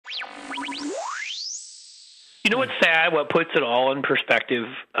know what's sad? What puts it all in perspective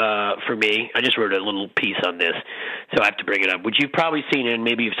for me? I just wrote a little piece on this, so I have to bring it up, which you've probably seen and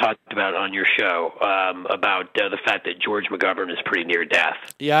maybe you've talked about on your show, about the fact that George McGovern is pretty near death.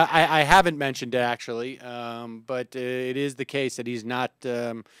 Yeah, I haven't mentioned it, actually, but it is the case that he's not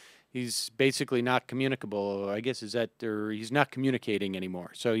he's basically not communicable. I guess he's not communicating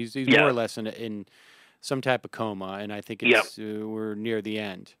anymore. So he's more or less in some type of coma, and I think it's we're near the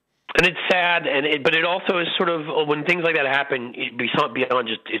end. And it's sad, but it also is sort of, when things like that happen, beyond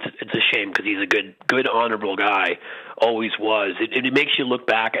just it's a shame, because he's a good, honorable guy, always was. It makes you look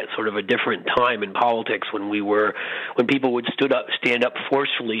back at sort of a different time in politics when people would stand up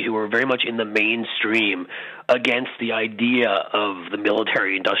forcefully, who were very much in the mainstream against the idea of the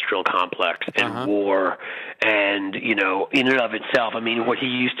military-industrial complex and war, and in and of itself. I mean, what he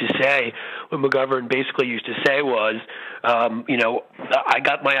used to say, what McGovern basically used to say was, I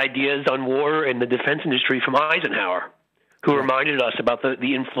got my ideas on war and the defense industry from Eisenhower, who reminded us about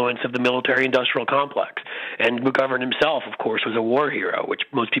the influence of the military-industrial complex. And McGovern himself, of course, was a war hero, which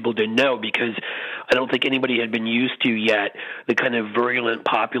most people didn't know, because I don't think anybody had been used to yet the kind of virulent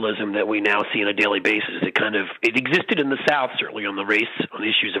populism that we now see on a daily basis. It existed in the South, certainly on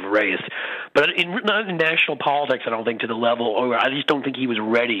issues of race, but not in national politics, I don't think, to the level, or I just don't think he was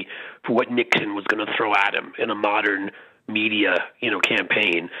ready for what Nixon was going to throw at him in a modern media,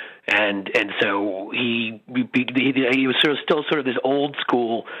 campaign, and so he was still sort of this old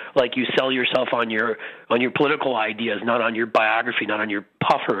school, like, you sell yourself on your political ideas, not on your biography, not on your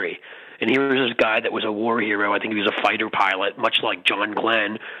puffery. And here was this guy that was a war hero. I think he was a fighter pilot, much like John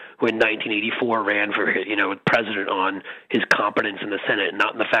Glenn, who in 1984 ran for president on his competence in the Senate,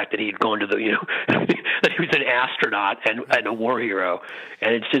 not in the fact that he had gone to the that he was an astronaut and a war hero.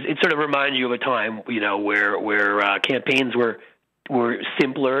 And it sort of reminds you of a time where campaigns were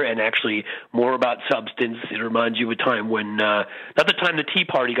simpler and actually more about substance. It reminds you of a time when, not the time the Tea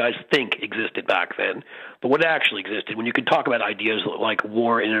Party guys think existed back then, but what actually existed, when you could talk about ideas like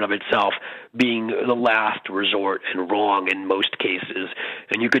war in and of itself being the last resort and wrong in most cases,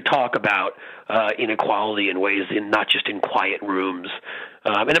 and you could talk about inequality in ways, not just in quiet rooms.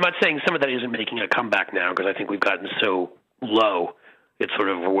 And I'm not saying some of that isn't making a comeback now, because I think we've gotten so low. It's sort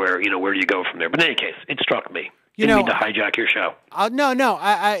of where do you go from there? But in any case, it struck me. Didn't mean to hijack your show. No.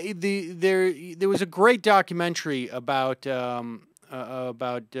 There was a great documentary about George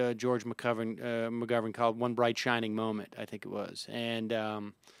McGovern called "One Bright Shining Moment," I think it was, and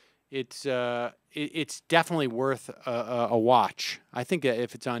it's definitely worth a watch. I think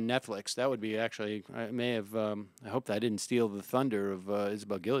if it's on Netflix, that would be actually. I may have. I hope that I didn't steal the thunder of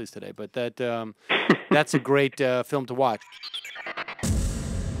Isabel Gillies today, but that's a great film to watch.